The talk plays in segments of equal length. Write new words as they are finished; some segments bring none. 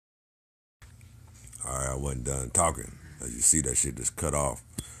All right, I wasn't done talking. As you see, that shit just cut off.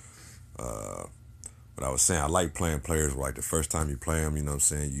 Uh, but I was saying, I like playing players where, like, the first time you play them, you know what I'm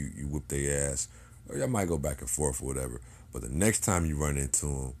saying, you whip their ass. Or y'all might go back and forth or whatever. But the next time you run into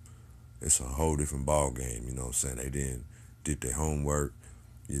them, it's a whole different ball game. You know what I'm saying? They didn't did their homework.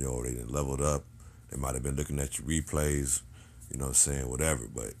 You know, they didn't leveled up. They might have been looking at your replays. You know what I'm saying? Whatever.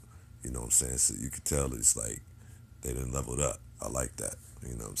 But you know what I'm saying? So you can tell it's like they didn't leveled up. I like that.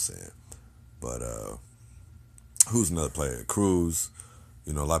 You know what I'm saying? But who's another player? Cruz.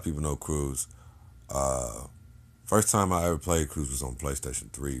 You know, a lot of people know Cruz. Uh, First time I ever played Cruz was on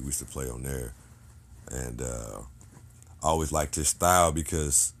PlayStation 3. We used to play on there. And I always liked his style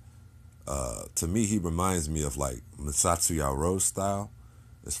because to me, he reminds me of like Masatsu Yaro's style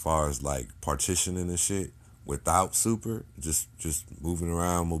as far as like partitioning and shit without super, just moving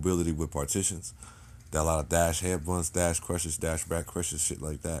around mobility with partitions. That a lot of dash headbutts, dash crushes, dash back crushes, shit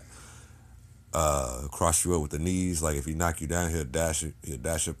like that. Cross you up with the knees. Like if he knock you down, he'll dash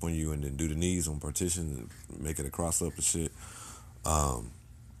up on you and then do the knees on partition and make it a cross up and shit.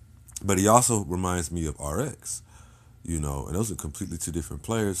 But he also reminds me of RX, you know, and those are completely two different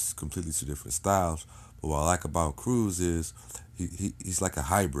players, completely two different styles. But what I like about Cruz is he's like a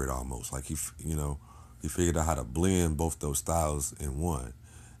hybrid almost. Like you know, he figured out how to blend both those styles in one.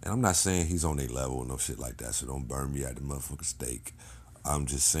 And I'm not saying he's on a level or no shit like that, so don't burn me at the motherfucking stake. I'm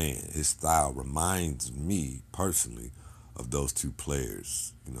just saying his style reminds me personally of those two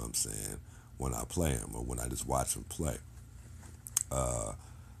players. You know what I'm saying? When I play him or when I just watch him play.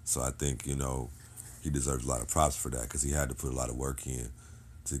 So I think he deserves a lot of props for that because he had to put a lot of work in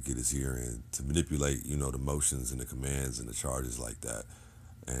to get his hearing, to manipulate the motions and the commands and the charges like that.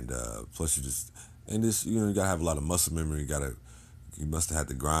 And plus you gotta have a lot of muscle memory. You must have had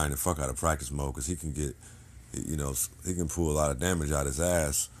to grind the fuck out of practice mode because he can get he can pull a lot of damage out his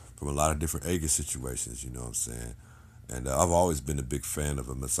ass from a lot of different Aegis situations. You know what I'm saying? And I've always been a big fan of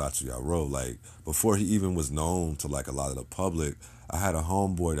a Masashi Yaro. Like before he even was known to like a lot of the public, I had a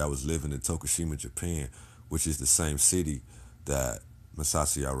homeboy that was living in Tokushima, Japan, which is the same city that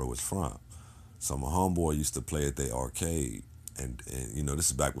Masashi Yaro was from. So my homeboy used to play at the arcade, and this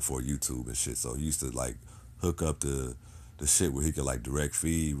is back before YouTube and shit. So he used to like hook up the shit where he could like direct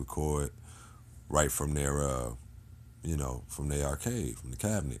feed, record right from their from the arcade, from the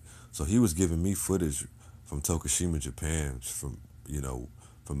cabinet. So he was giving me footage from Tokushima, Japan, from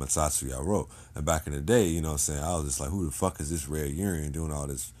Matsatsu Yaro. And back in the day, what I'm saying, I was just like, who the fuck is this Red Urine doing all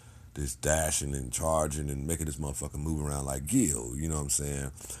this dashing and charging and making this motherfucker move around like Gil, you know what I'm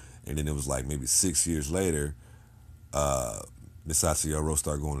saying? And then it was like maybe 6 years later, Matsatsu Yaro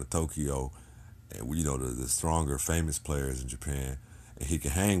started going to Tokyo, and the stronger, famous players in Japan, and he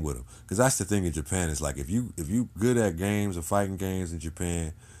can hang with them. Because that's the thing in Japan. Is like if you good at games or fighting games in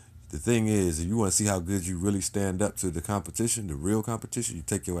Japan, the thing is, if you want to see how good you really stand up to the competition, the real competition, you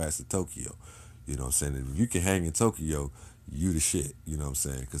take your ass to Tokyo. You know what I'm saying? And if you can hang in Tokyo, you the shit. You know what I'm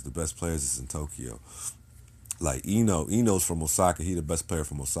saying? Because the best players is in Tokyo. Like Ino's from Osaka. He the best player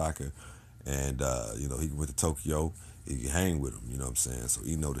from Osaka, and he went to Tokyo. He can hang with him. You know what I'm saying? So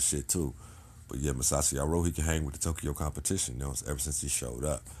Ino the shit too. But yeah, Masashi Aro, he can hang with the Tokyo competition, ever since he showed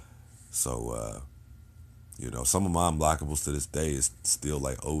up. So, some of my unblockables to this day is still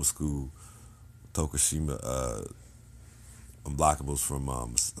like old school Tokushima unblockables from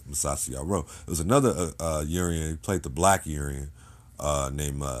Masashi Aro. There was another Urian, he played the black Urian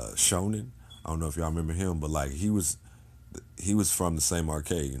named Shonen. I don't know if y'all remember him, but like he was from the same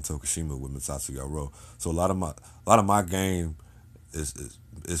arcade in Tokushima with Masashi Aro. So a lot of my game is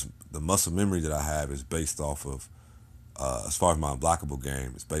the muscle memory that I have is based off of as far as my unblockable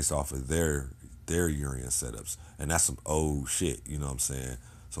game, it's based off of their Urian setups, and that's some old shit. You know what I'm saying?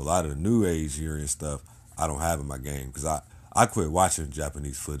 So a lot of the new age Urian stuff I don't have in my game because I quit watching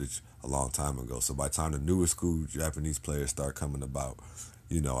Japanese footage a long time ago. So by the time the newer school Japanese players start coming about,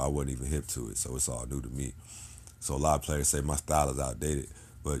 I wasn't even hip to it. So it's all new to me. So a lot of players say my style is outdated,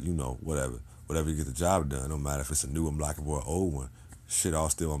 but whatever you get the job done, no matter if it's a new unblockable or old one, shit all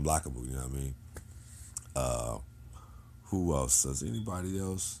still unblockable. You know what I mean? Uh, who else? Does anybody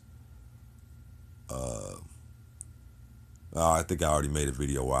else? Uh, I think I already made a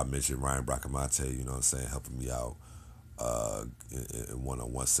video where I mentioned Ryan Bracamante. You know what I'm saying, helping me out in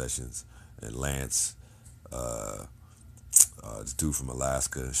one-on-one sessions, and Lance, uh, this dude from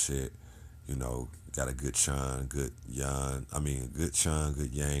Alaska and shit. Got a good Chun, good Yan. I mean, good Chun,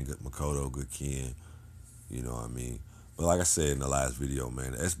 good Yang, good Makoto, good Ken. You know what I mean? But like I said in the last video,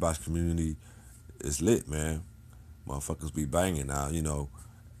 man, the Xbox community is lit, man. Motherfuckers be banging now.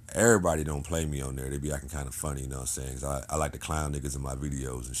 Everybody don't play me on there. They be acting kind of funny, you know what I'm saying? 'Cause I like to clown niggas in my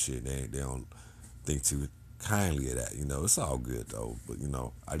videos and shit. They don't think too kindly of that. You know, it's all good though. But you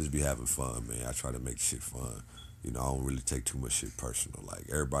know, I just be having fun, man. I try to make shit fun. You know, I don't really take too much shit personal. Like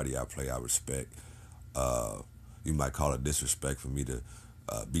everybody I play, I respect. Uh, you might call it disrespect for me to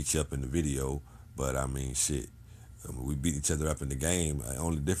beat you up in the video, but I mean, shit. We beat each other up in the game. The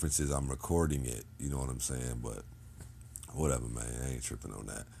only difference is I'm recording it. You know what I'm saying? But whatever, man. I ain't tripping on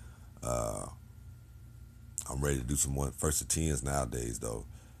that. Uh, I'm ready to do some one first to tens nowadays, though.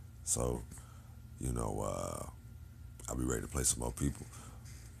 So, you know, I'll be ready to play some more people.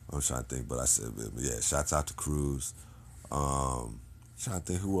 I'm trying to think, but I said, but yeah, shouts out to Cruz. Trying to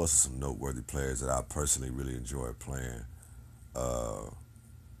think who else is some noteworthy players that I personally really enjoy playing. Uh,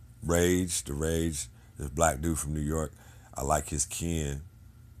 Rage, this black dude from New York. I like his kin.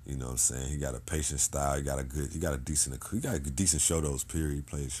 You know what I'm saying? He got a patient style. He got a decent shotos, period. He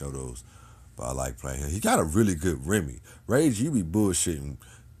plays shotos. But I like playing him. He got a really good Remy. Rage, you be bullshitting.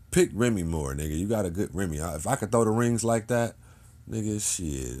 Pick Remy more, nigga. You got a good Remy. If I could throw the rings like that, nigga,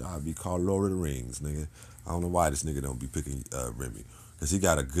 shit, I'd be called Lord of the Rings, nigga. I don't know why this nigga don't be picking Remy. Because he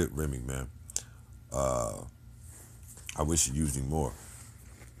got a good Remy, man. I wish he used him more.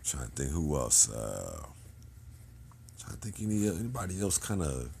 Trying to think who else. Trying to think anybody else kind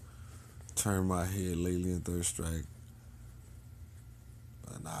of turned my head lately in Third Strike.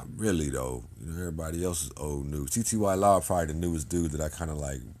 Not really though. You know, everybody else is old news. TTY Law probably the newest dude that I kind of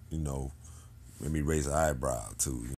like. You know, made me raise an eyebrow too.